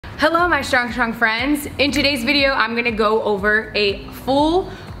Hello my strong friends. In today's video I'm gonna go over a full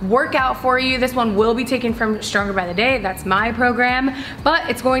workout for you. This one will be taken from Stronger by the Day, that's my program, but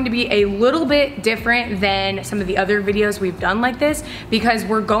it's going to be a little bit different than some of the other videos we've done like this because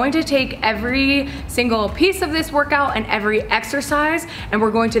we're going to take every single piece of this workout and every exercise and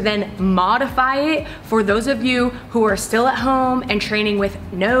we're going to then modify it for those of you who are still at home and training with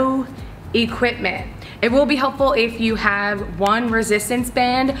no equipment. It will be helpful if you have one resistance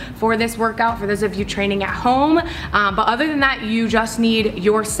band for this workout for those of you training at home, but other than that you just need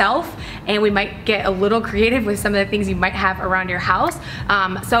yourself, and we might get a little creative with some of the things you might have around your house.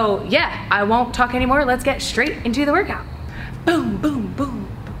 So yeah, I won't talk anymore, let's get straight into the workout. Boom, boom, boom.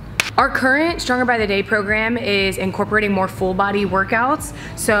 Our current Stronger by the Day program is incorporating more full body workouts.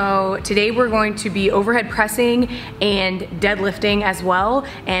 So today we're going to be overhead pressing and deadlifting as well,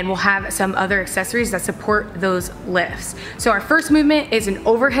 and we'll have some other accessories that support those lifts. So our first movement is an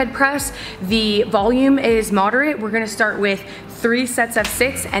overhead press. The volume is moderate. We're gonna start with 3 sets of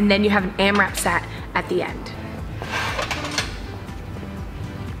 6 and then you have an AMRAP set at the end.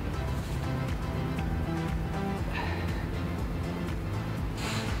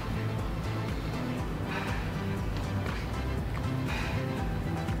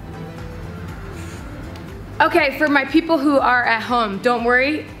 Okay, for my people who are at home, don't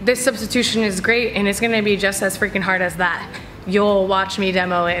worry, this substitution is great and it's gonna be just as freaking hard as that. You'll watch me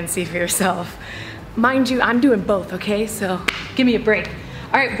demo it and see for yourself. Mind you, I'm doing both, okay? So give me a break.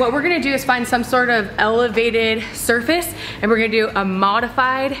 All right, what we're gonna do is find some sort of elevated surface and we're gonna do a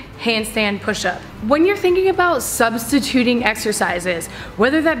modified handstand push-up. When you're thinking about substituting exercises,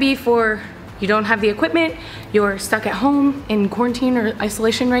 whether that be for you don't have the equipment, you're stuck at home in quarantine or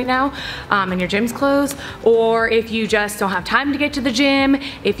isolation right now, and your gym's closed, or if you just don't have time to get to the gym,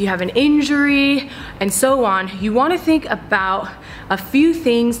 if you have an injury, and so on, you wanna think about a few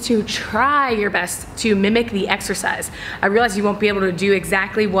things to try your best to mimic the exercise. I realize you won't be able to do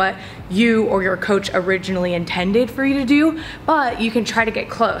exactly what you or your coach originally intended for you to do, but you can try to get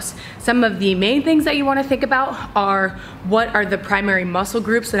close. Some of the main things that you wanna think about are what are the primary muscle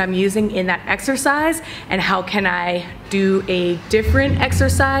groups that I'm using in that exercise, and how can I do a different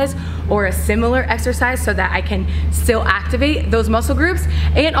exercise or a similar exercise so that I can still activate those muscle groups,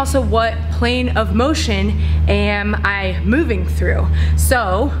 and also what plane of motion am I moving through.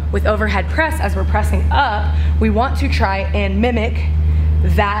 So with overhead press, as we're pressing up, we want to try and mimic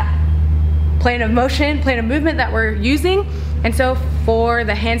that plane of motion, plane of movement that we're using. And so for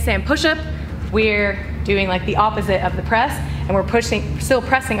the handstand push-up, we're doing like the opposite of the press, and we're still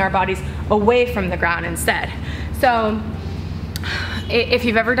pressing our bodies away from the ground instead. So if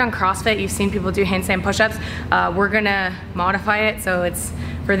you've ever done CrossFit, you've seen people do handstand push-ups. We're gonna modify it so it's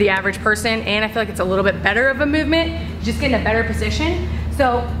for the average person, and I feel like it's a little bit better of a movement, just get in a better position.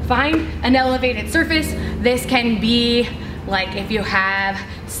 So find an elevated surface. This can be like if you have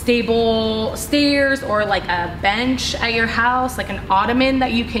stable stairs or like a bench at your house, like an ottoman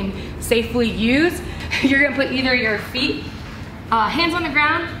that you can safely use. You're gonna put either your feet, hands on the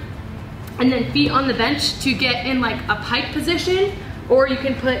ground, and then feet on the bench to get in like a pike position, or you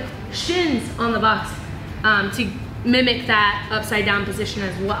can put shins on the box to mimic that upside down position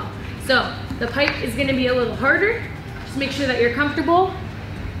as well. So the pike is gonna be a little harder. Just make sure that you're comfortable.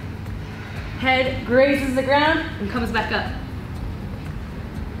 Head grazes the ground and comes back up.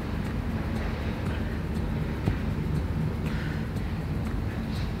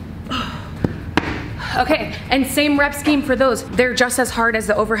 Okay, and same rep scheme for those. They're just as hard as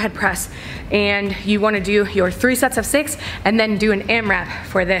the overhead press. And you wanna do your 3 sets of 6 and then do an AMRAP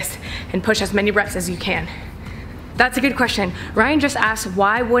for this and push as many reps as you can. That's a good question. Ryan just asked,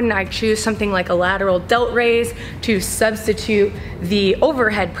 why wouldn't I choose something like a lateral delt raise to substitute the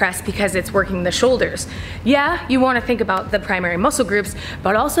overhead press because it's working the shoulders? Yeah, you wanna think about the primary muscle groups,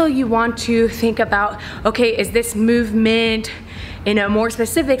 but also you want to think about, okay, is this movement in a more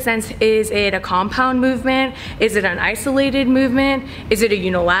specific sense, is it a compound movement? Is it an isolated movement? Is it a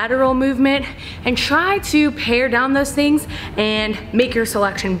unilateral movement? And try to pare down those things and make your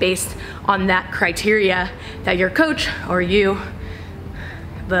selection based on that criteria that your coach or you,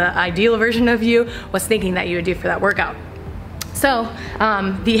 the ideal version of you, was thinking that you would do for that workout. So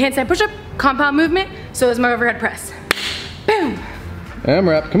the handstand push-up, compound movement, so is my overhead press. Boom.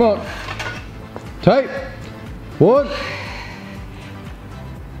 AMRAP, come on. Tight. 1,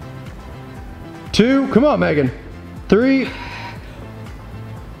 2, come on Megan. 3.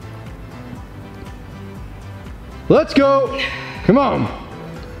 Let's go. Come on.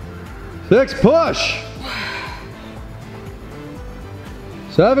 6, push.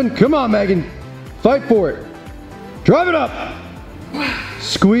 7, come on Megan. Fight for it. Drive it up.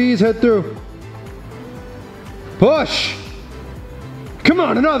 Squeeze, head through. Push. Come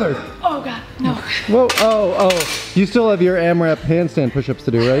on, another. Oh God, no. Whoa, oh. You still have your AMRAP handstand push-ups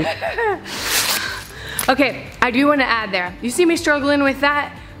to do, right? Okay, I do want to add there. You see me struggling with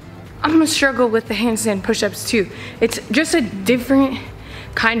that? I'm gonna struggle with the handstand push-ups too. It's just a different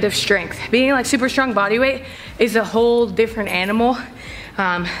kind of strength. Being like super strong body weight is a whole different animal.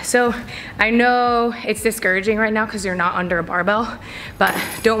 So I know it's discouraging right now because you're not under a barbell, but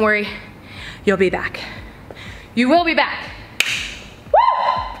don't worry, you'll be back. You will be back. Woo!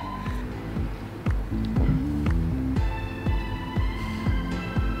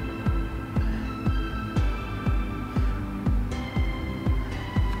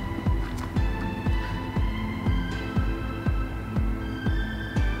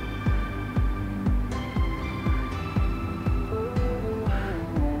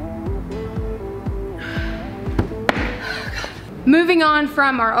 Moving on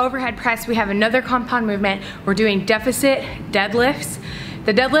from our overhead press, we have another compound movement. We're doing deficit deadlifts.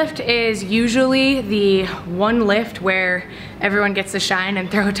 The deadlift is usually the one lift where everyone gets to shine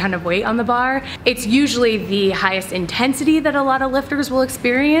and throw a ton of weight on the bar. It's usually the highest intensity that a lot of lifters will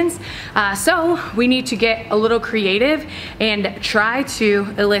experience. So we need to get a little creative and try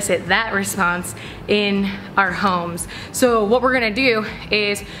to elicit that response in our homes. So what we're gonna do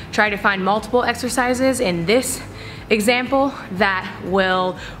is try to find multiple exercises in this example that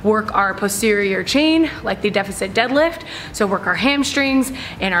will work our posterior chain, like the deficit deadlift, so work our hamstrings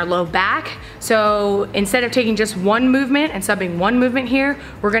and our low back. So instead of taking just one movement and subbing one movement here,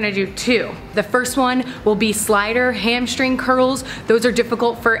 we're gonna do two. The first one will be slider hamstring curls. Those are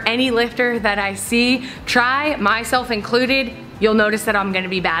difficult for any lifter that I see. Try, myself included. You'll notice that I'm gonna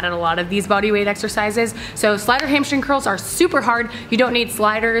be bad at a lot of these body weight exercises. So slider hamstring curls are super hard. You don't need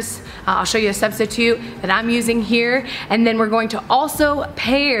sliders. I'll show you a substitute that I'm using here. And then we're going to also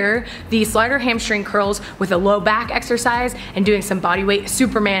pair the slider hamstring curls with a low back exercise and doing some body weight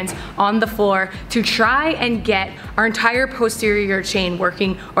Supermans on the floor to try and get our entire posterior chain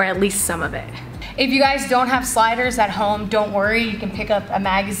working, or at least some of it. If you guys don't have sliders at home, don't worry, you can pick up a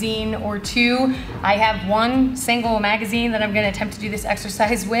magazine or two. I have one single magazine that I'm gonna attempt to do this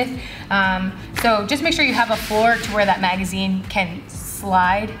exercise with. So just make sure you have a floor to where that magazine can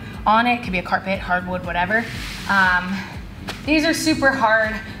slide on it. It could be a carpet, hardwood, whatever. These are super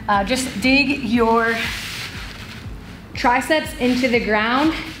hard. Just dig your triceps into the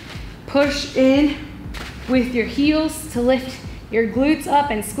ground, push in with your heels to lift your glutes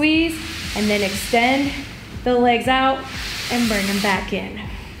up and squeeze, and then extend the legs out and bring them back in.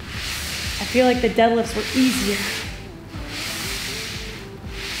 I feel like the deadlifts were easier.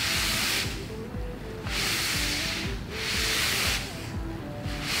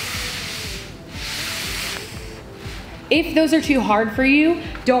 If those are too hard for you,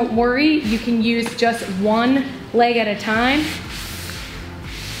 don't worry, you can use just one leg at a time.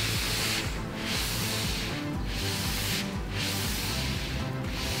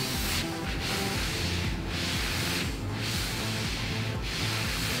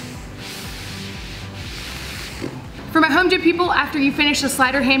 For my home gym people, after you finish the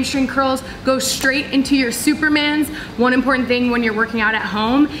slider hamstring curls, go straight into your Supermans. One important thing when you're working out at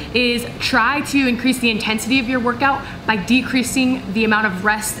home is try to increase the intensity of your workout by decreasing the amount of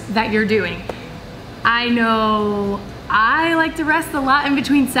rest that you're doing. I know I like to rest a lot in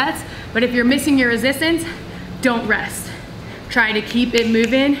between sets, but if you're missing your resistance, don't rest. Try to keep it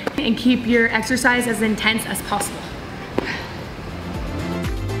moving and keep your exercise as intense as possible.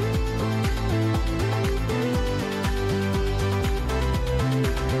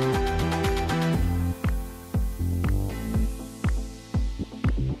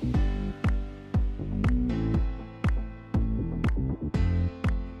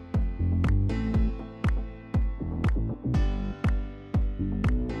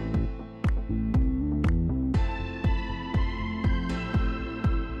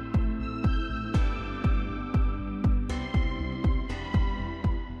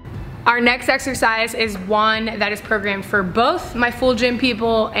 Our next exercise is one that is programmed for both my full gym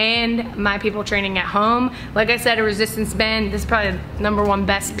people and my people training at home. Like I said, a resistance band, this is probably the #1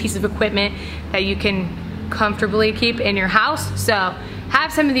 best piece of equipment that you can comfortably keep in your house. So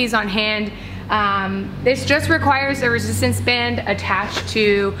have some of these on hand. This just requires a resistance band attached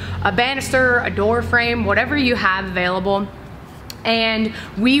to a banister, a door frame, whatever you have available. And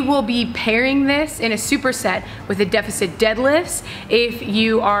we will be pairing this in a superset with the deficit deadlifts. If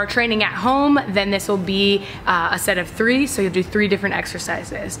you are training at home, then this will be a set of 3, so you'll do 3 different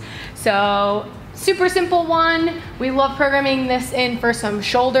exercises. So super simple one. We love programming this in for some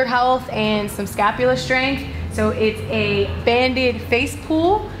shoulder health and some scapula strength. So it's a banded face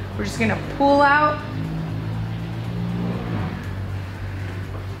pull. We're just gonna pull out.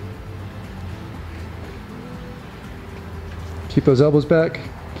 Keep those elbows back.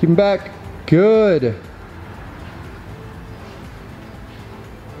 Keep them back. Good.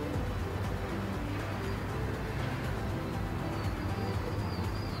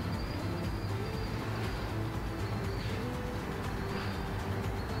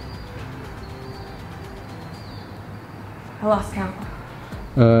 I lost count.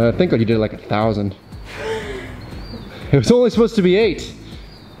 I think you did like 1,000. It was only supposed to be 8.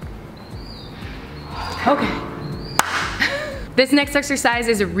 Okay. This next exercise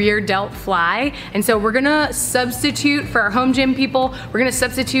is a rear delt fly, and so we're gonna substitute for our home gym people, we're gonna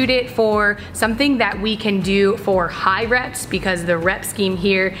substitute it for something that we can do for high reps, because the rep scheme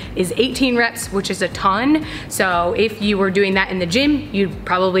here is 18 reps, which is a ton. So if you were doing that in the gym, you'd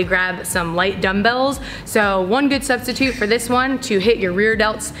probably grab some light dumbbells. So one good substitute for this one to hit your rear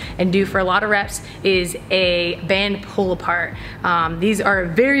delts and do for a lot of reps is a band pull apart. These are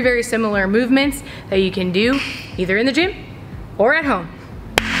very, very similar movements that you can do either in the gym or at home.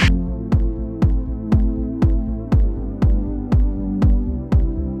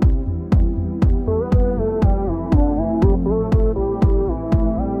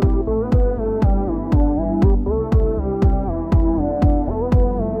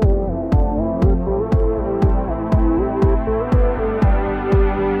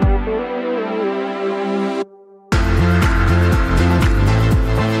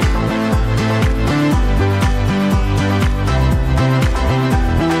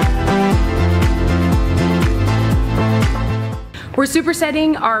 We're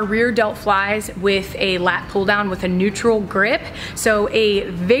supersetting our rear delt flies with a lat pull down with a neutral grip. So a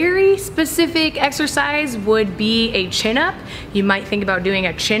very specific exercise would be a chin up. You might think about doing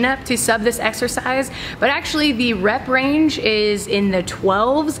a chin up to sub this exercise, but actually the rep range is in the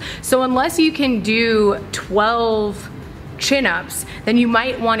 12s. So unless you can do 12 chin-ups, then you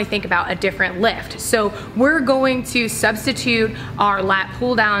might want to think about a different lift. So we're going to substitute our lat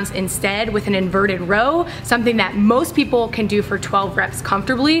pull downs instead with an inverted row, something that most people can do for 12 reps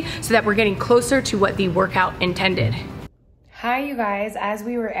comfortably, so that we're getting closer to what the workout intended. Hi you guys, as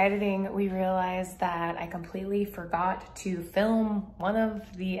we were editing, we realized that I completely forgot to film one of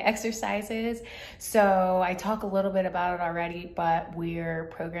the exercises. So I talk a little bit about it already, but we're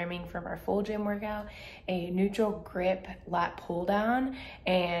programming from our full gym workout a neutral grip lat pull down,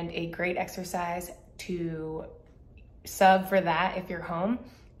 and a great exercise to sub for that if you're home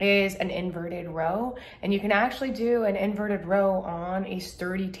is an inverted row. And you can actually do an inverted row on a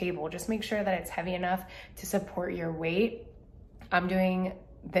sturdy table. Just make sure that it's heavy enough to support your weight. I'm doing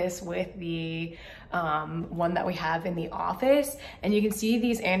this with the one that we have in the office, and you can see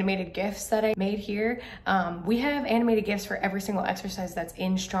these animated GIFs that I made here. We have animated GIFs for every single exercise that's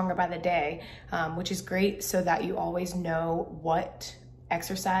in Stronger by the Day, which is great so that you always know what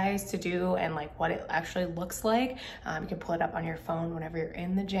exercise to do and like what it actually looks like. You can pull it up on your phone whenever you're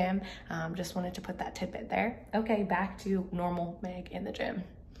in the gym. Just wanted to put that tidbit there. Okay, back to normal Meg in the gym.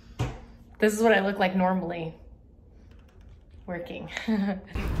 This is what I look like normally working.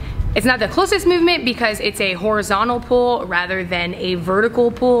 It's not the closest movement because it's a horizontal pull rather than a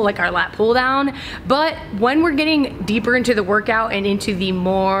vertical pull like our lat pull down. But when we're getting deeper into the workout and into the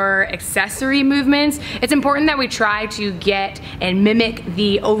more accessory movements, it's important that we try to get and mimic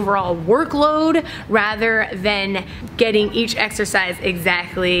the overall workload rather than getting each exercise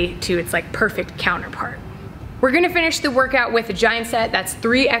exactly to its like perfect counterpart. We're gonna finish the workout with a giant set. That's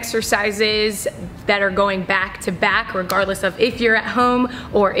 3 exercises that are going back to back, regardless of if you're at home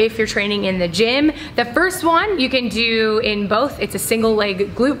or if you're training in the gym. The first one you can do in both. It's a single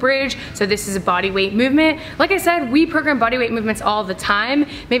leg glute bridge. So this is a body weight movement. Like I said, we program body weight movements all the time.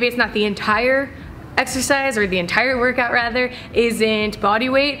 Maybe it's not the entire exercise, or the entire workout rather, isn't body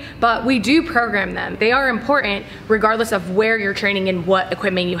weight, but we do program them. They are important regardless of where you're training and what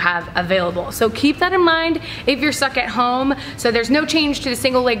equipment you have available. So keep that in mind if you're stuck at home. So there's no change to the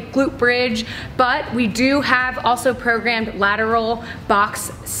single leg glute bridge, but we do have also programmed lateral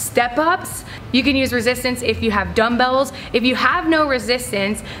box step ups. You can use resistance if you have dumbbells. If you have no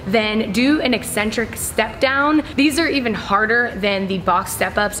resistance, then do an eccentric step down. These are even harder than the box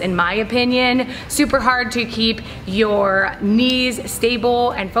step ups in my opinion. Super hard to keep your knees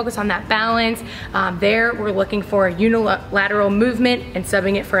stable and focus on that balance. There we're looking for a unilateral movement and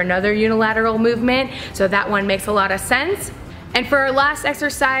subbing it for another unilateral movement. So that one makes a lot of sense. And for our last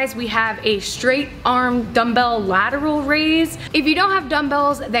exercise, we have a straight arm dumbbell lateral raise. If you don't have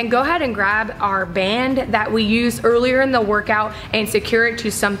dumbbells, then go ahead and grab our band that we used earlier in the workout and secure it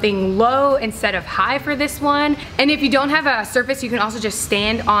to something low instead of high for this one. And if you don't have a surface, you can also just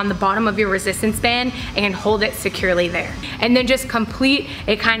stand on the bottom of your resistance band and hold it securely there. And then just complete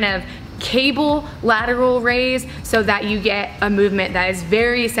a kind of cable lateral raise so that you get a movement that is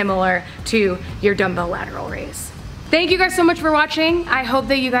very similar to your dumbbell lateral raise. Thank you guys so much for watching. I hope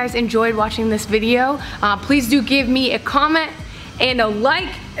that you guys enjoyed watching this video. Please do give me a comment and a like,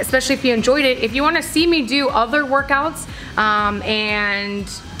 especially if you enjoyed it. If you want to see me do other workouts and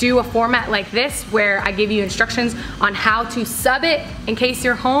do a format like this where I give you instructions on how to sub it in case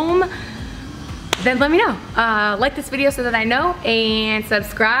you're home, then let me know. Like this video so that I know, and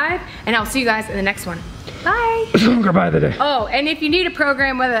subscribe, and I'll see you guys in the next one. Bye. Goodbye the day. Oh, and if you need a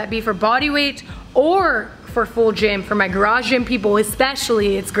program, whether that be for body weight or for full gym, for my garage gym people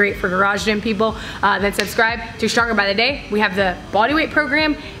especially, it's great for garage gym people, then subscribe to Stronger by the Day. We have the body weight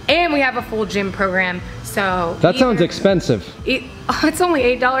program and we have a full gym program. So that sounds expensive. It's only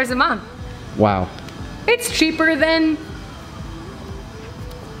 $8 a month. Wow. It's cheaper than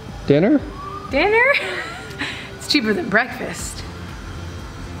dinner? Dinner? It's cheaper than breakfast,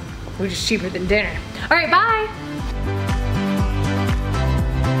 which is cheaper than dinner. All right, bye.